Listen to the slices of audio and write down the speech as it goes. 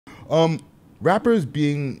Rappers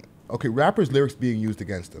lyrics being used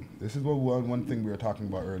against them. This is one thing we were talking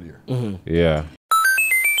about earlier. Yeah.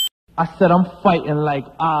 I said I'm fighting like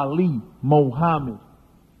Ali, Muhammad.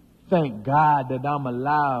 Thank God that I'm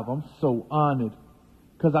alive. I'm so honored.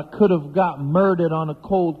 Cause I could have got murdered on a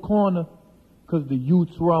cold corner. Cause the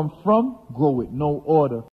youths where I'm from grow with no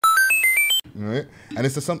order. Right? And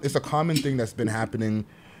it's a common thing that's been happening.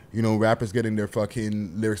 You know, rappers getting their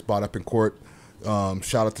fucking lyrics brought up in court.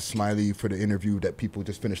 Shout out to Smiley for the interview that people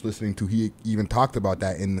just finished listening to. He even talked about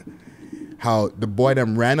that in how the boy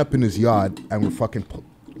them ran up in his yard and were fucking...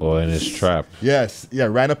 in his trap. Yes, yeah,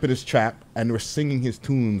 ran up in his trap and were singing his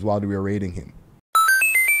tunes while they were raiding him.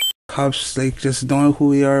 Cops, like, just knowing who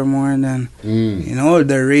we are more than, you know,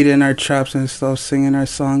 they're raiding our traps and stuff, singing our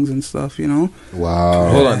songs and stuff, you know. Wow.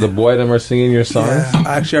 Hold on, the boy them are singing your songs? Yeah,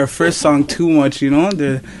 actually, our first song, Too Much, you know,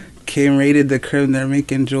 they came, raided the crib, and they're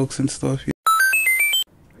making jokes and stuff.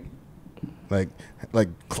 Like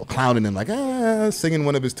clowning and singing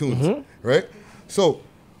one of his tunes, right? So,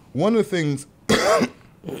 one of the things,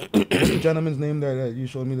 what's the gentleman's name there that you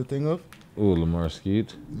showed me the thing of? Ooh, Lamar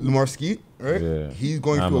Skeet, right? Yeah. He's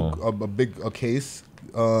going through a big case,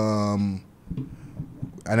 and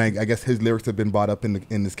I guess his lyrics have been brought up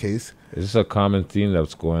in this case. Is this a common theme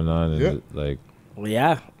that's going on? Yeah. Well,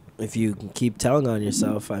 yeah. If you keep telling on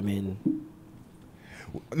yourself, I mean.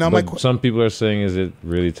 Now, some people are saying, is it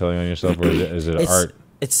really telling on yourself, or is it art?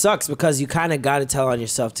 It sucks because you kind of got to tell on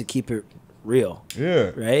yourself to keep it real.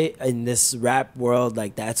 Yeah. Right? In this rap world,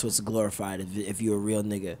 like, that's what's glorified if you're a real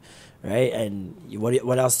nigga. Right? And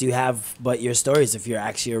what else do you have but your stories if you're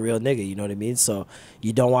actually a real nigga? You know what I mean? So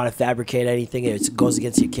you don't want to fabricate anything. It goes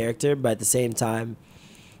against your character, but at the same time,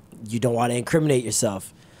 you don't want to incriminate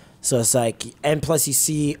yourself. So it's like, and plus you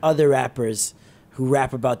see other rappers who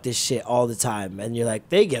rap about this shit all the time, and you're like,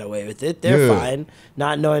 they get away with it. They're fine,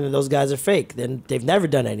 not knowing that those guys are fake. Then they've never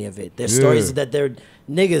done any of it. Their stories that they're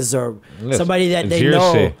niggas or somebody that they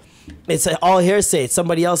know. It's all hearsay. It's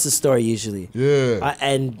somebody else's story usually. Yeah.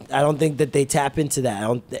 And I don't think that they tap into that.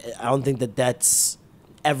 I don't think that that's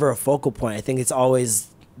ever a focal point. I think it's always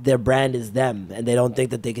their brand is them, and they don't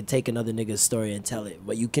think that they could take another nigga's story and tell it.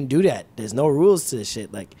 But you can do that. There's no rules to this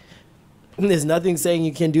shit. Like, there's nothing saying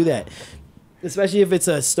you can do that. Especially if it's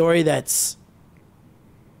a story that's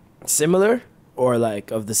similar or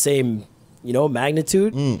like of the same, you know,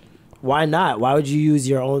 magnitude. Why not? Why would you use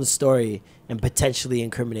your own story and potentially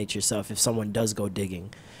incriminate yourself if someone does go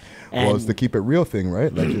digging? And well, it's the keep it real thing,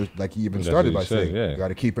 right? Like you even started by saying, you got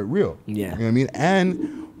to keep it real. Yeah. You know what I mean?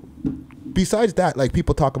 And besides that, like,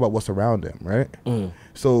 people talk about what's around them, right?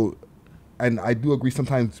 So, and I do agree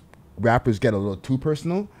sometimes rappers get a little too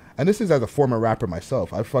personal. And this is as a former rapper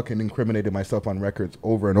myself. I fucking incriminated myself on records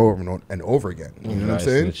over and over and over again. You know what I'm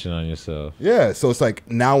saying? Snitching on yourself. Yeah. So it's like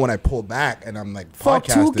now when I pull back and I'm like fuck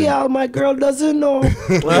podcasting. 2K, my girl doesn't know.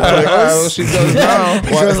 She does now.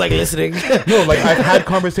 She was like listening. No, like I've had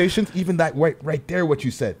conversations, even that right there, what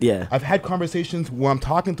you said. Yeah. I've had conversations where I'm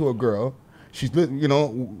talking to a girl. She's, you know,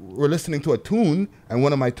 we're listening to a tune, and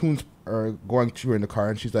one of my tunes are going through in the car,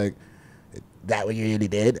 and she's like, that what you really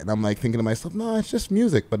did? And I'm like thinking to myself, no, it's just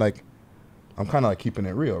music, but like I'm kind of like keeping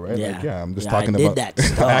it real, right? Yeah, like, I'm just talking I about did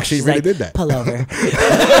that. I actually She's really like, did that. Pull over.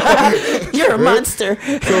 You're a monster.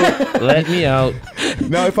 So, let me out.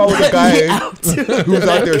 Now if I was a guy who's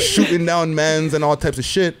out there shooting down mans and all types of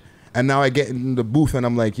shit, and now I get in the booth and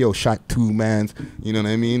I'm like, yo, shot 2 mans, you know what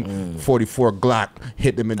I mean? 44 Glock,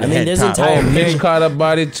 hit them in the head top. Paige caught a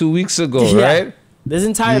body 2 weeks ago, right? There's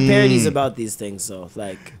entire parodies about these things, so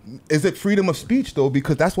like, is it freedom of speech though?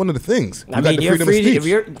 Because that's one of the things. I mean, you're free. If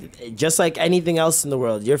you're just like anything else in the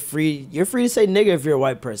world, you're free. You're free to say nigga if you're a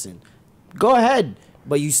white person. Go ahead,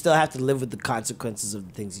 but you still have to live with the consequences of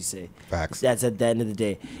the things you say. Facts. That's at the end of the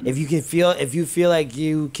day. If you feel like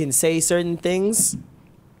you can say certain things,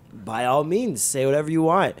 by all means, say whatever you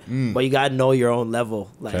want. But you gotta know your own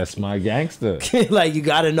level. Like, that's my gangster. Like, you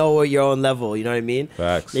gotta know what your own level. You know what I mean?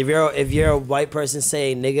 Facts. If you're a white person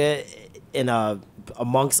saying nigga in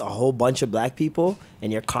amongst a whole bunch of black people,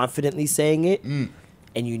 and you're confidently saying it, and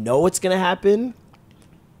you know what's gonna happen.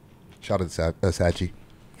 Shout out to Sachi.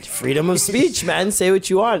 Freedom of speech, man. Say what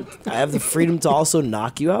you want. I have the freedom to also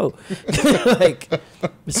knock you out. Like,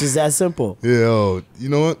 it's just that simple. Yo, you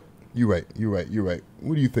know what? You're right.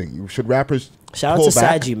 What do you think? Should rappers shout out to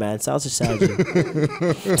Saji, man? Shout out to Saji.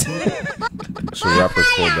 Should rappers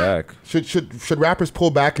pull back? Should rappers pull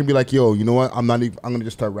back and be like, yo, you know what? I'm gonna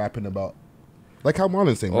just start rapping about, like how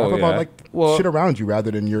Marlon's saying, rap about like shit around you rather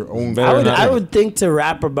than your own. I would think to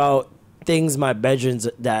rap about things my bedrooms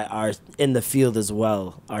that are in the field as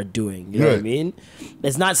well are doing. You know what I mean?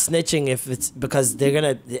 It's not snitching if it's because they're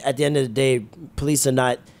gonna. At the end of the day, police are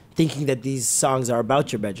not thinking that these songs are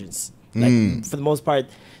about your bedrooms. Like for the most part.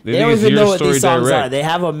 They don't even know what these songs are. They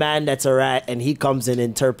have a man that's a rat, and he comes and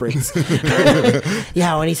interprets.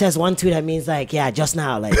 Yeah, when he says 1, 2, that means like, yeah, just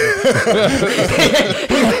now, like,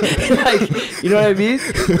 like, you know what I mean?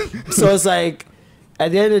 So it's like,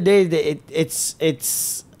 at the end of the day,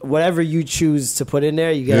 it's whatever you choose to put in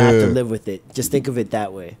there, you're gonna have to live with it. Just think of it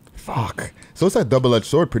that way. Fuck. So it's a double-edged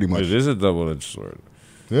sword, pretty much. It is a double-edged sword.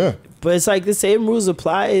 Yeah. But it's like the same rules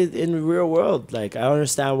apply in the real world. Like, I don't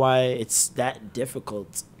understand why it's that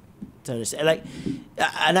difficult to understand. Like,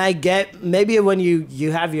 and I get maybe when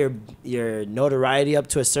you have your notoriety up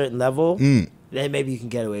to a certain level, then maybe you can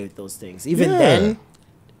get away with those things. Even then,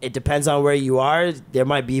 it depends on where you are. There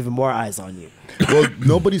might be even more eyes on you. Well,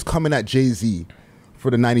 nobody's coming at Jay-Z for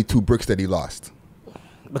the 92 bricks that he lost.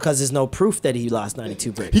 Because there's no proof that he lost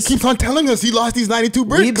 92 bricks. He keeps on telling us he lost these 92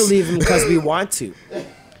 bricks. We believe him because we want to.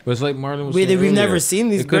 But it's like Marlon was saying We've earlier. never seen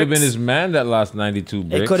these It could have bricks. been his man that lost 92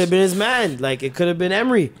 bricks. It could have been his man. Like, it could have been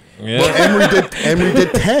Emery. Yeah. But Emery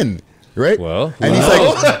did 10, right? Well, and he's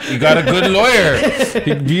like, you got a good lawyer.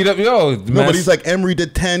 He beat up, no, but he's like, Emery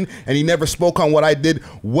did 10, and he never spoke on what I did.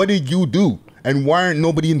 What did you do? And why aren't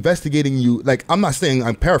nobody investigating you? Like, I'm not saying,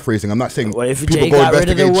 I'm paraphrasing. I'm not saying What if people Jay go got rid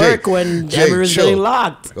of the investigate work when Jay, Emery was chill. getting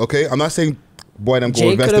locked? Okay, I'm not saying, boy, I'm going to Jay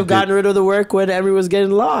could investigate. have gotten rid of the work when Emery was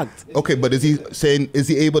getting locked. Okay, but is he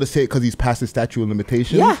able to say it because he's past the statute of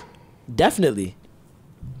limitations? Yeah, definitely.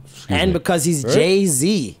 And because he's Right?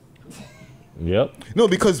 Jay-Z. Yep. No,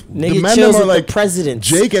 because Nigga the men chills are with like, the president.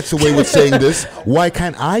 Jay gets away with saying this. Why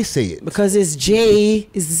can't I say it? Because it's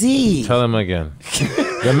Jay-Z. Tell him again.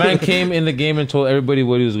 The man came in the game and told everybody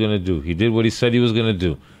what he was going to do. He did what he said he was going to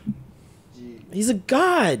do. He's a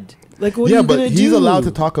god. Like, what are you but going to do? he's allowed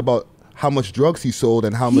to talk about how much drugs he sold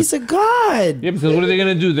and how He's much. a god. Yeah, because what are they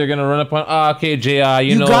going to do? They're going to run up on, okay, J.I.,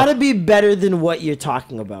 you know. You gotta be better than what you're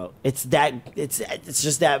talking about. It's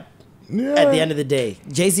just that. Yeah. At the end of the day,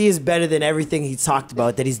 Jay-Z is better than everything he's talked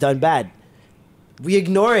about that he's done bad. We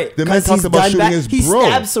ignore it. The man 'cause talked he's about done shooting bad. his He bro.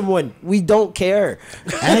 stabbed someone. We don't care.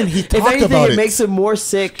 And he if talked anything, about it it. makes him more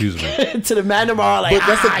sick. Excuse me. To the man tomorrow, like, he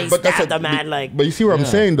stabbed the man. Like, but you see what I'm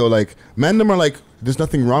saying though, like Mandem are like, there's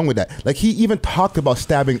nothing wrong with that. Like he even talked about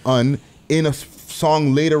stabbing Un in a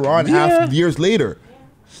song later on, after years later.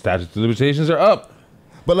 Statute of limitations are up.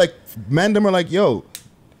 But like Mandem are like, yo,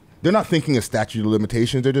 they're not thinking of statute of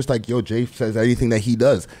limitations. They're just like, yo, Jay says anything that he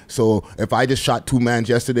does. So if I just shot 2 mans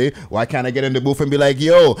yesterday, why can't I get in the booth and be like,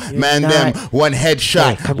 yo, Mandem, one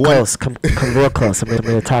headshot. Hey, come close. Come real close. I'm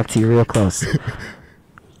gonna talk to you real close.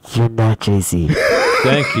 You're not Jay-Z.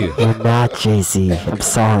 Thank you. You're not Jay-Z. I'm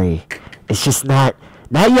sorry. It's just not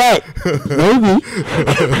yet. Maybe.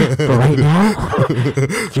 But right now,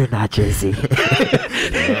 you're not Jay-Z.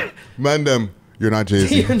 Mandem, you're not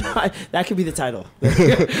Jay-Z. you're not. That could be the title.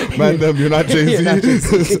 Mandem, you're not Jay-Z. You're not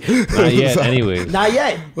Jay-Z. Not yet, anyways. Not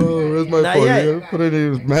yet. Oh, where's my Not phone? yet. Yeah, put it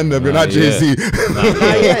in. Mandem, you're Not not yet. Jay-Z.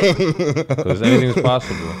 Not yet. Because anything's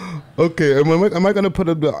possible. Okay, am I gonna put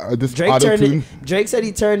this Drake auto-tune? Drake said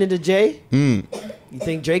he turned into Jay. You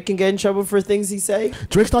think Drake can get in trouble for things he say?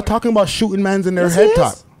 Drake's not talking about shooting mans in their Yes, he head is.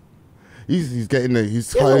 top. He's getting the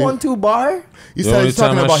he's He has a 1-2 bar. He The said only he's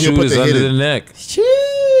talking time I about he'll shoot put is the hit under the in. neck.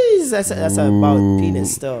 Jeez, that's about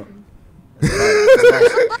penis still.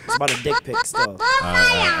 It's about a dick pic still.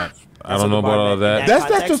 I don't know about all that.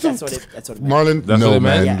 That's just that's what it meant. Marlon. That's no what it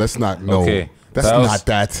meant? man, Yeah. that's not no. Okay. That's That was- not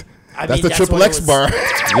that. I That's mean, the Triple what it X was. bar. Yeah,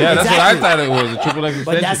 that's what I Exactly. thought it was. A triple X extension.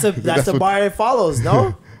 But that's That's the what- bar that follows.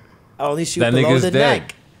 No, I only shoot That below nigga's the dead.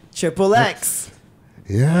 neck. Triple X.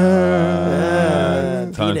 Yeah.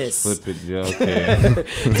 Touch, Penis. flip it. Yeah,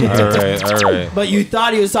 okay. all right. But you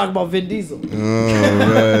thought he was talking about Vin Diesel. Oh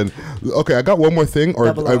man. Okay, I got one more thing, or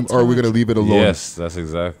Double are we entendre. gonna leave it alone? Yes, that's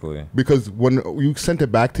exactly. Because when you sent it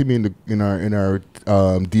back to me in our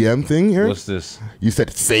DM thing here, What's this? you said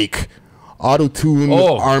fake auto-tune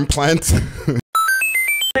Oh. arm plant.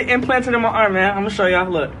 Implanted in my arm, man. I'm gonna show y'all.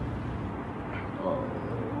 Look.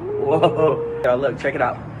 Whoa. Yo, look, check it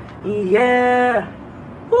out. Yeah.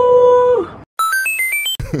 Woo.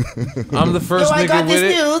 I'm the first I nigga got with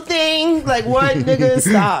this it. new thing. Like what, nigga?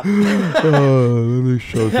 Stop. Let me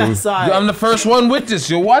show you. Sorry. I'm the first one with this.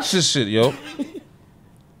 Yo, watch this shit, yo.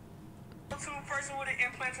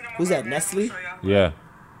 Who's that? Nestle? Yeah.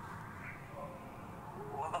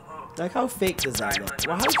 Like how fake does that look?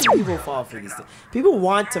 Well, how do people fall for these things? People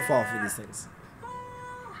want to fall for these things.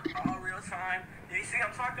 All real time. You see,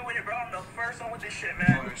 I'm talking with it, bro. I'm the first one with this shit,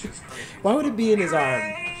 man. Why would it be in his arm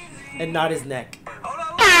and not his neck? Hold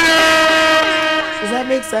on. Does that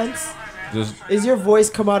make sense? Just Is your voice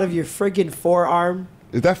come out of your friggin' forearm?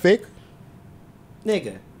 Is that fake?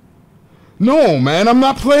 Nigga. No, man, I'm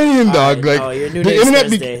not playing, dog. right, Like no, your new the name's internet.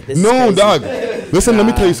 Thursday. This is No, crazy. dog. Listen, let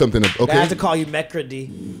me tell you something. I Okay. have to call you Mekradi.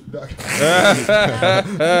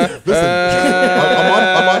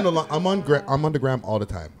 Listen, I'm on the gram all the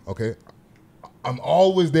time. Okay, I'm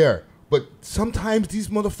always there. But sometimes these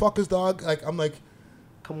motherfuckers, dog. Like I'm like,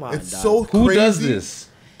 Come on, it's dog. so who crazy. does this?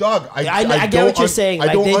 Dog, I get don't what you're saying. I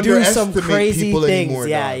Like don't they do some underestimate crazy people things. anymore,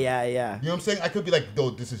 Yeah, dog. yeah. You know what I'm saying? I could be like, "Yo,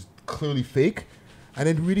 this is clearly fake," and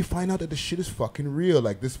then really find out that the shit is fucking real.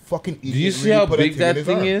 Like this fucking idiot. Do you see really how put a big in that his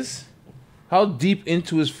thing arm. is? How deep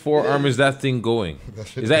into his forearm is that thing going?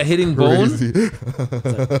 shit Is that is hitting bone? crazy.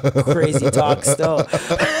 Crazy talk still.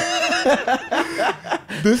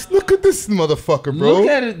 Look at this motherfucker, bro. Look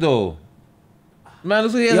at it though. Man,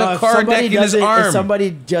 looks like he has Yo, a if car somebody deck in his doesn't- arm. If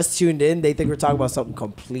somebody just tuned in, they think we're talking about something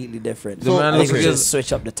completely different. The man I think looks we like should he's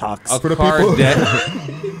switch up the talks. a For the car people- deck.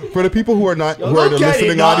 For the people who are not, Yo, who are the look at it,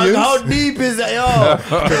 listening dog. audience. How deep is that?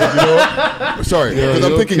 Yo. Sorry, Yo, because I'm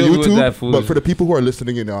you'll thinking kill me with that YouTube. food. But for the people who are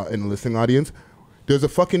listening in the listening audience, there's a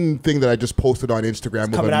fucking thing that I just posted on Instagram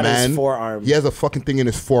with coming a out of his man. forearm. He has a fucking thing in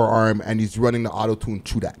his forearm, and he's running the AutoTune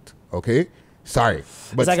through that. Okay, sorry,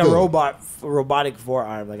 but It's like still, a robotic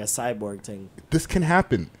forearm, like a cyborg thing. This can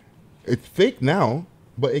happen. It's fake now,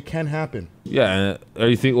 but it can happen. Yeah, and are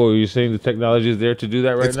you saying the technology is there to do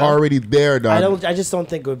that right It's now? already there, dog. I just don't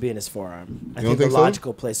think it would be in his forearm. I You don't think the think so?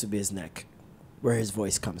 logical place would be his neck, where his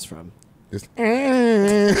voice comes from. It's-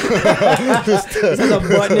 There's a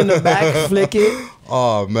button in the back, flick it.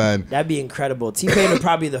 oh man, That'd be incredible. T-Pain would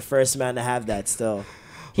probably be the first man to have that. Still,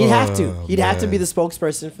 he'd have to. He'd have to be the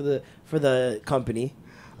spokesperson for the company.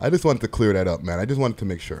 I just wanted to clear that up, man. I just wanted to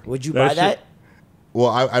make sure. Would you That buy that? shit- Well,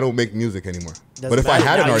 I don't make music anymore. Doesn't But if I matter.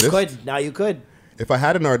 had an Now artist, you could. Now you could. if I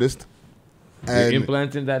had an artist, You're and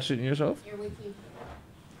implanting that shit in yourself?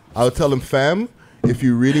 I would tell him, fam, if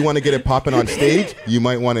you really want to get it popping on stage, you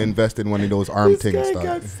might want to invest in one of those arm This things. guy Dog.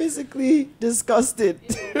 got physically disgusted.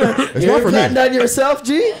 It's You're not for me. implanting that yourself,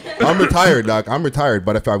 G? I'm retired, dog. I'm retired.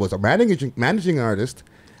 But if I was a managing an artist,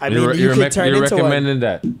 I mean, you could turn you're into one. recommending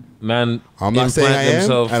that. Man, I'm not saying I am,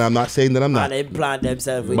 themselves and I'm not saying that I'm not. Man, implant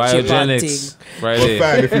themselves with biogenics. Right But there.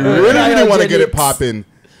 fam, if you really want to get it Biogenics. popping,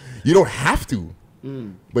 you don't have to.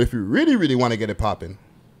 But if you really want to get it popping,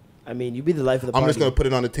 I mean, you be the life of the I'm party. just gonna put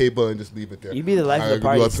it on the table and just leave it there. You be the life of the I'll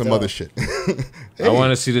party give you some still. other shit. I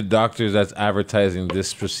want to see the doctors that's advertising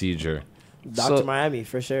this procedure. Dr. So- Miami,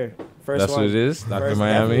 for sure. First That's one. what it is? Dr. First,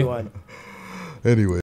 Miami? definitely one. Anyway.